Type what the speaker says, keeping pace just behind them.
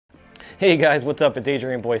Hey guys, what's up? It's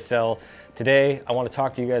Adrian Boycell. Today, I want to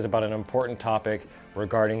talk to you guys about an important topic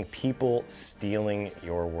regarding people stealing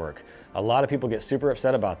your work. A lot of people get super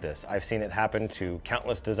upset about this. I've seen it happen to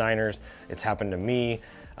countless designers. It's happened to me.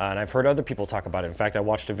 And I've heard other people talk about it. In fact, I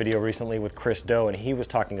watched a video recently with Chris Do, and he was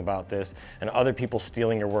talking about this and other people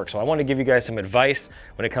stealing your work. So I want to give you guys some advice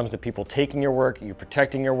when it comes to people taking your work, you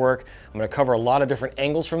protecting your work. I'm going to cover a lot of different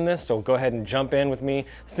angles from this, so go ahead and jump in with me.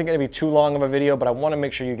 This isn't going to be too long of a video, but I want to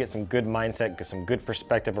make sure you get some good mindset, get some good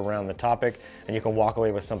perspective around the topic, and you can walk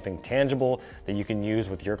away with something tangible that you can use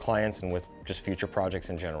with your clients and with just future projects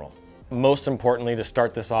in general. Most importantly, to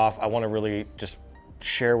start this off, I want to really just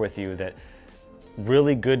share with you that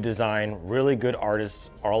really good design, really good artists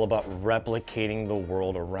are all about replicating the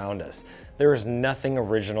world around us. There is nothing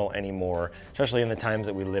original anymore, especially in the times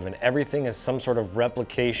that we live in. Everything is some sort of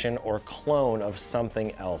replication or clone of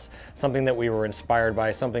something else, something that we were inspired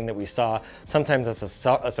by, something that we saw. Sometimes it's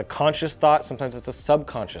a conscious thought, sometimes it's a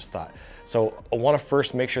subconscious thought. So I want to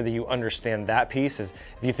first make sure that you understand that piece. Is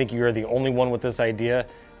if you think you're the only one with this idea,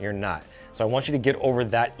 you're not. So I want you to get over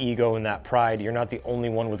that ego and that pride. You're not the only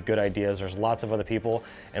one with good ideas. There's lots of other people.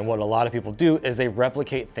 And what a lot of people do is they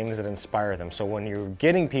replicate things that inspire them. So when you're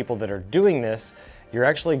getting people that are doing this, you're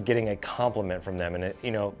actually getting a compliment from them. And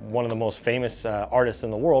one of the most famous artists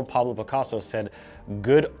in the world, Pablo Picasso, said,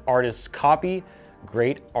 "Good artists copy,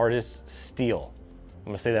 great artists steal." I'm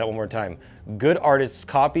gonna say that one more time. Good artists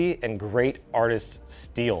copy and great artists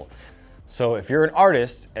steal. So if you're an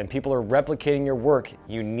artist and people are replicating your work,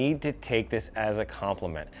 you need to take this as a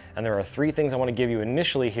compliment. And there are three things I want to give you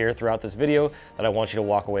initially here throughout this video that I want you to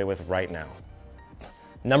walk away with right now.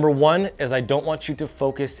 Number one is I don't want you to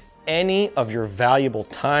focus any of your valuable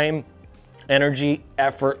time, energy,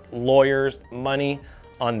 effort, lawyers, money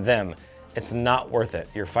on them. It's not worth it.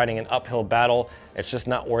 You're fighting an uphill battle. It's just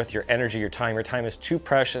not worth your energy, your time. Your time is too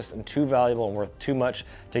precious and too valuable and worth too much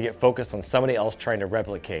to get focused on somebody else trying to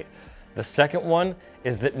replicate. The second one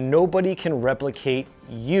is that nobody can replicate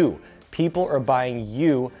you. People are buying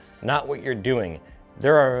you, not what you're doing.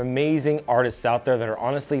 There are amazing artists out there that are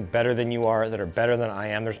honestly better than you are, that are better than I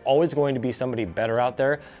am. There's always going to be somebody better out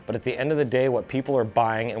there, but at the end of the day, what people are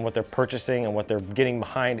buying and what they're purchasing and what they're getting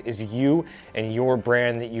behind is you and your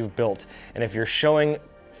brand that you've built. And if you're showing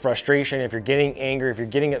frustration, if you're getting angry, if you're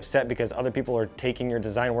getting upset because other people are taking your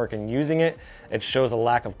design work and using it, it shows a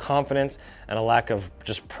lack of confidence and a lack of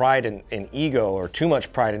just pride and ego, or too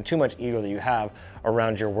much pride and too much ego that you have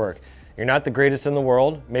around your work. You're not the greatest in the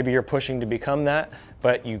world. Maybe you're pushing to become that,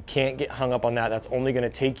 but you can't get hung up on that. That's only going to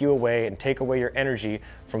take you away and take away your energy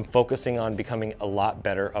from focusing on becoming a lot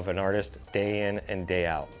better of an artist day in and day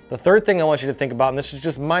out. The third thing I want you to think about, and this is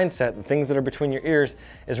just mindset, the things that are between your ears,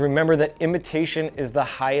 is remember that imitation is the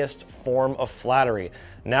highest form of flattery.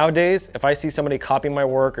 Nowadays, if I see somebody copy my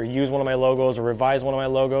work or use one of my logos or revise one of my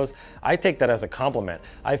logos, I take that as a compliment.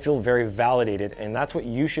 I feel very validated, and that's what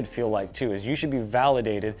you should feel like too, is you should be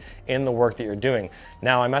validated in the work that you're doing.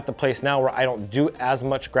 Now, I'm at the place now where I don't do as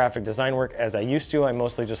much graphic design work as I used to. I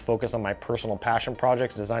mostly just focus on my personal passion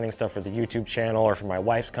projects, designing stuff for the YouTube channel or for my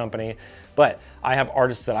wife's company. But I have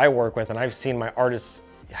artists that I work with, and I've seen my artists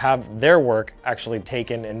have their work actually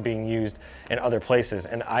taken and being used in other places.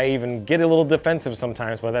 And I even get a little defensive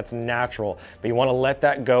sometimes, but that's natural. But you want to let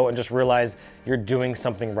that go and just realize you're doing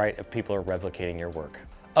something right if people are replicating your work.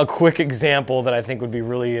 A quick example that I think would be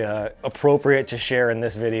really appropriate to share in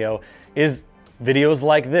this video is videos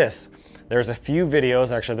like this. There's a few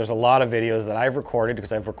videos, actually there's a lot of videos that I've recorded,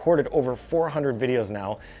 because I've recorded over 400 videos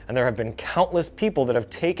now, and there have been countless people that have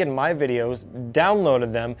taken my videos,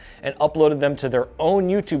 downloaded them, and uploaded them to their own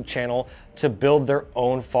YouTube channel to build their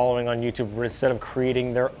own following on YouTube instead of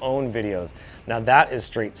creating their own videos. Now that is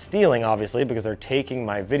straight stealing, obviously, because they're taking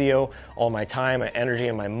my video, all my time, my energy,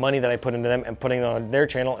 and my money that I put into them and putting it on their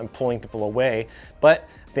channel and pulling people away. But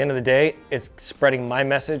at the end of the day, it's spreading my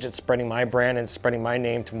message, it's spreading my brand, and it's spreading my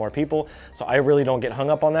name to more people. So I really don't get hung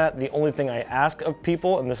up on that. The only thing I ask of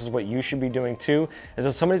people, and this is what you should be doing too, is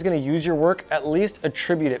if somebody's gonna use your work, at least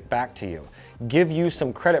attribute it back to you. Give you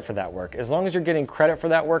some credit for that work. As long as you're getting credit for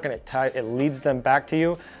that work and it leads them back to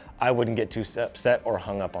you, I wouldn't get too upset or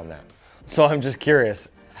hung up on that. So I'm just curious,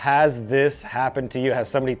 has this happened to you? Has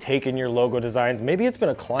somebody taken your logo designs? Maybe it's been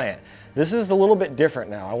a client. This is a little bit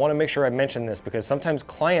different now. I wanna make sure I mention this because sometimes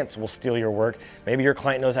clients will steal your work. Maybe your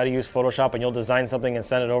client knows how to use Photoshop and you'll design something and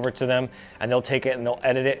send it over to them, and they'll take it and they'll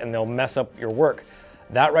edit it and they'll mess up your work.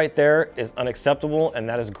 That right there is unacceptable, and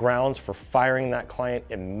that is grounds for firing that client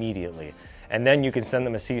immediately. and then you can send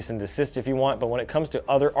them a cease and desist if you want. But when it comes to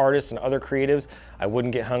other artists and other creatives, I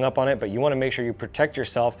wouldn't get hung up on it, but you want to make sure you protect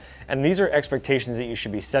yourself. And these are expectations that you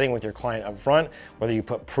should be setting with your client up front, whether you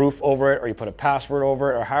put proof over it or you put a password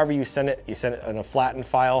over it, or however you send it in a flattened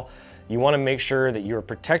file. You want to make sure that you're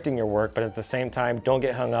protecting your work, but at the same time, don't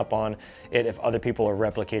get hung up on it if other people are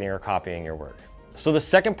replicating or copying your work. So the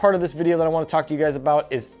second part of this video that I want to talk to you guys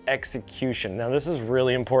about is execution. Now this is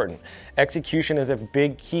really important. Execution is a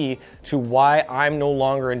big key to why I'm no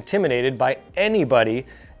longer intimidated by anybody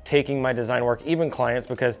taking my design work, even clients,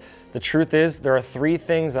 because the truth is there are 3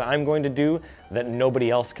 things that I'm going to do that nobody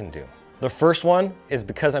else can do. The first one is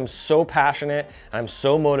because I'm so passionate, and I'm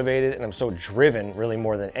so motivated, and I'm so driven, really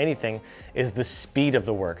more than anything, is the speed of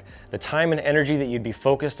the work. The time and energy that you'd be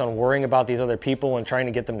focused on worrying about these other people and trying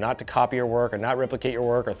to get them not to copy your work or not replicate your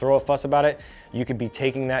work or throw a fuss about it, you could be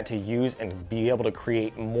taking that to use and be able to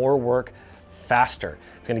create more work faster.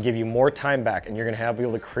 It's gonna give you more time back, and you're gonna be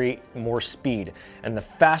able to create more speed. And the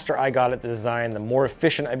faster I got at the design, the more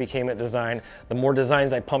efficient I became at design, the more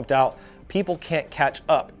designs I pumped out, people can't catch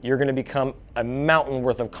up. You're gonna become a mountain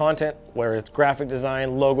worth of content, whether it's graphic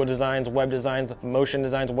design, logo designs, web designs, motion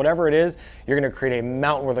designs, whatever it is, you're gonna create a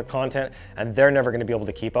mountain worth of content, and they're never gonna be able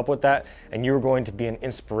to keep up with that. And you're going to be an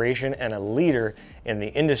inspiration and a leader in the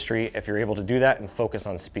industry if you're able to do that and focus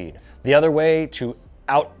on speed. The other way to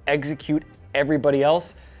out-execute everybody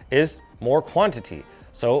else is more quantity.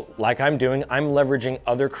 So like I'm doing, I'm leveraging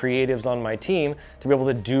other creatives on my team to be able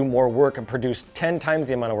to do more work and produce 10 times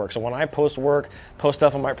the amount of work. So when I post work, post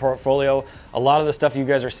stuff on my portfolio, a lot of the stuff you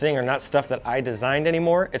guys are seeing are not stuff that I designed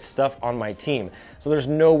anymore, it's stuff on my team. So there's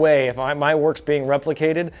no way, if my work's being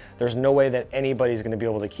replicated, there's no way that anybody's gonna be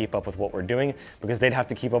able to keep up with what we're doing, because they'd have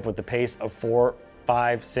to keep up with the pace of 4,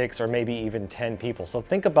 5, 6, or maybe even 10 people. So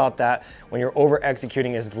think about that when you're over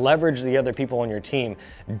executing, is leverage the other people on your team.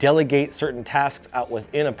 Delegate certain tasks out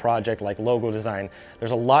within a project like logo design.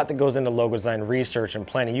 There's a lot that goes into logo design, research and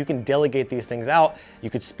planning. You can delegate these things out.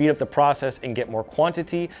 You could speed up the process and get more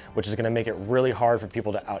quantity, which is gonna make it really hard for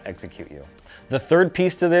people to out execute you. The third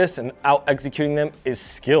piece to this and out executing them is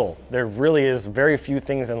skill. There really is very few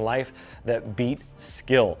things in life that beat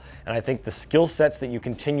skill. And I think the skill sets that you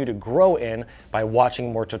continue to grow in by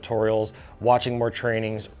watching more tutorials, watching more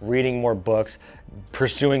trainings, reading more books,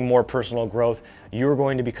 pursuing more personal growth, you're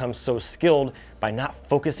going to become so skilled by not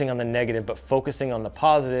focusing on the negative, but focusing on the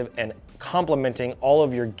positive and complementing all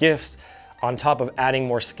of your gifts on top of adding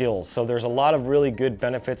more skills. So there's a lot of really good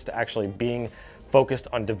benefits to actually being focused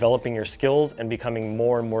on developing your skills and becoming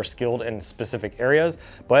more and more skilled in specific areas.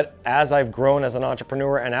 But as I've grown as an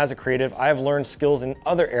entrepreneur and as a creative, I've learned skills in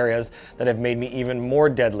other areas that have made me even more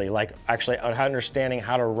deadly, like actually understanding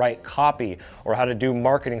how to write copy or how to do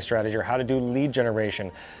marketing strategy or how to do lead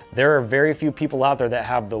generation. There are very few people out there that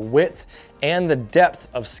have the width and the depth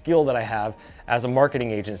of skill that I have as a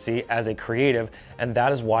marketing agency, as a creative, and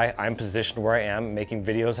that is why I'm positioned where I am, making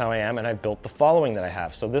videos how I am, and I've built the following that I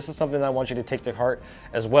have. So this is something that I want you to take to heart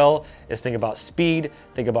as well, is think about speed,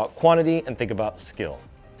 think about quantity, and think about skill.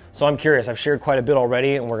 So I'm curious, I've shared quite a bit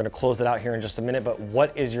already, and we're gonna close it out here in just a minute, but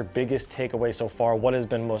what is your biggest takeaway so far? What has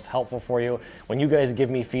been most helpful for you? When you guys give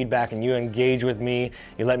me feedback and you engage with me,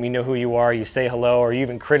 you let me know who you are, you say hello, or you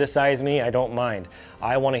even criticize me, I don't mind.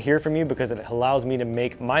 I wanna hear from you because it allows me to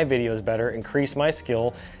make my videos better, increase my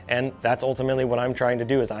skill, and that's ultimately what I'm trying to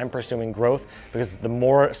do, is I'm pursuing growth, because the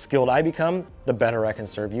more skilled I become, the better I can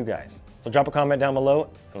serve you guys. So drop a comment down below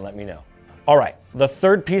and let me know. All right, the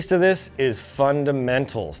third piece to this is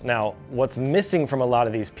fundamentals. Now, what's missing from a lot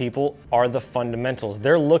of these people are the fundamentals.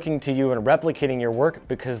 They're looking to you and replicating your work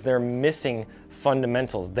because they're missing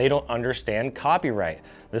fundamentals. They don't understand copyright.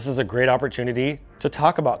 This is a great opportunity to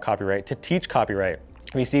talk about copyright, to teach copyright.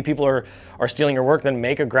 If you see people are stealing your work, then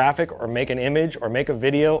make a graphic or make an image or make a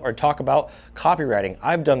video or talk about copywriting.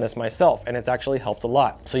 I've done this myself and it's actually helped a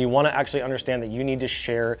lot. So you wanna actually understand that you need to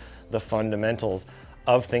share the fundamentals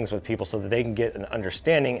of things with people so that they can get an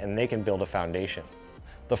understanding and they can build a foundation.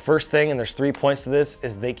 The first thing, and there's 3 points to this,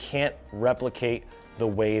 is they can't replicate the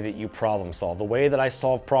way that you problem solve. The way that I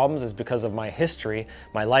solve problems is because of my history,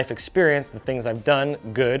 my life experience, the things I've done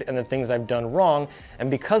good and the things I've done wrong. And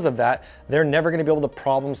because of that, they're never gonna be able to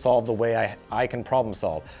problem solve the way I can problem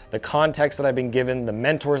solve. The context that I've been given, the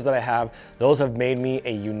mentors that I have, those have made me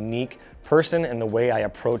a unique person in the way I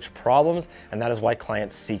approach problems, and that is why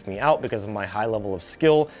clients seek me out, because of my high level of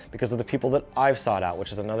skill, because of the people that I've sought out,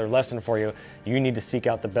 which is another lesson for you. You need to seek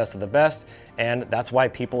out the best of the best, and that's why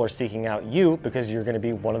people are seeking out you, because you're gonna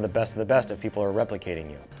be one of the best if people are replicating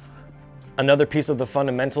you. Another piece of the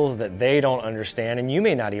fundamentals that they don't understand, and you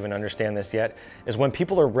may not even understand this yet, is when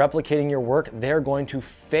people are replicating your work, they're going to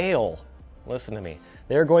fail listen to me,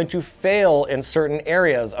 they're going to fail in certain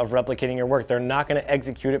areas of replicating your work. They're not going to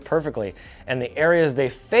execute it perfectly. And the areas they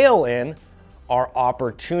fail in are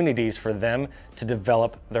opportunities for them to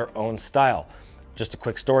develop their own style. Just a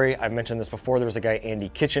quick story, I've mentioned this before, there was a guy, Andy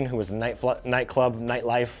Kitchen, who was a nightclub,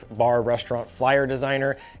 nightlife, bar, restaurant, flyer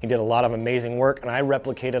designer. He did a lot of amazing work, and I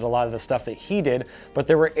replicated a lot of the stuff that he did, but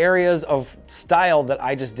there were areas of style that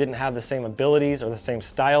I just didn't have the same abilities or the same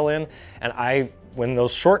style in, and when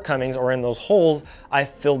those shortcomings or in those holes, I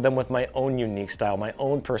filled them with my own unique style, my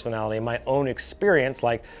own personality, my own experience,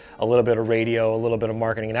 like a little bit of radio, a little bit of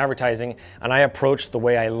marketing and advertising, and I approached the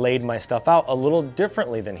way I laid my stuff out a little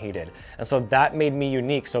differently than he did. And so that made me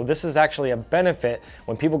unique. So this is actually a benefit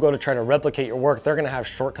when people go to try to replicate your work, they're gonna have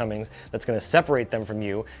shortcomings that's gonna separate them from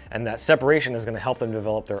you, and that separation is gonna help them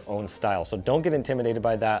develop their own style. So don't get intimidated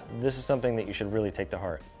by that. This is something that you should really take to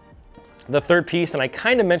heart. The third piece, and I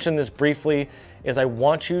kind of mentioned this briefly, is I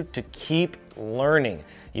want you to keep learning.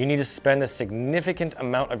 You need to spend a significant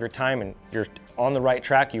amount of your time, and you're on the right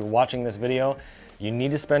track, you're watching this video, you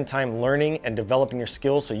need to spend time learning and developing your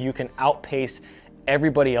skills so you can outpace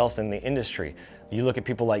everybody else in the industry. You look at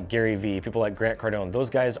people like Gary Vee, people like Grant Cardone, those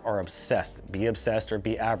guys are obsessed. Be obsessed or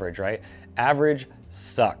be average, right? Average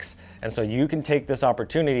sucks. And so you can take this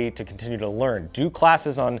opportunity to continue to learn. Do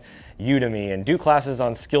classes on Udemy and do classes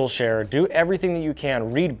on Skillshare. Do everything that you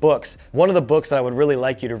can. Read books. One of the books that I would really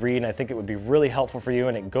like you to read, and I think it would be really helpful for you,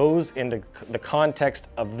 and it goes into the context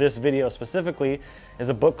of this video specifically, is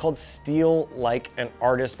a book called Steal Like an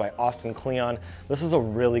Artist by Austin Kleon. This is a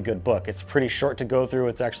really good book. It's pretty short to go through.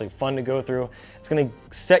 It's actually fun to go through. It's gonna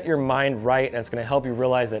set your mind right, and it's gonna help you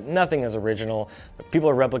realize that nothing is original. That people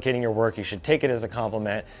are replicating your work. You should take it as a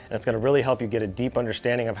compliment, and it's gonna really help you get a deep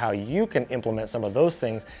understanding of how you can implement some of those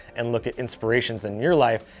things and look at inspirations in your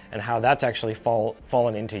life and how that's actually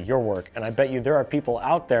fallen into your work. And I bet you there are people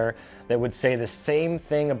out there that would say the same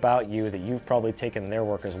thing about you, that you've probably taken their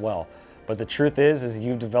work as well. But the truth is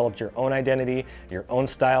you've developed your own identity, your own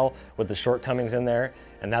style with the shortcomings in there,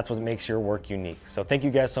 and that's what makes your work unique. So thank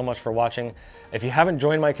you guys so much for watching. If you haven't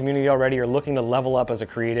joined my community already, or looking to level up as a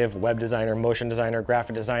creative, web designer, motion designer,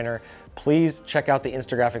 graphic designer, please check out the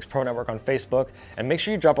Instagraphics Pro Network on Facebook, and make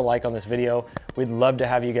sure you drop a like on this video. We'd love to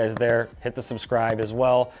have you guys there. Hit the subscribe as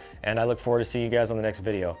well, and I look forward to seeing you guys on the next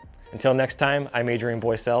video. Until next time, I'm Adrian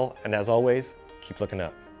Boycell, and as always, keep looking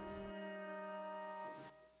up.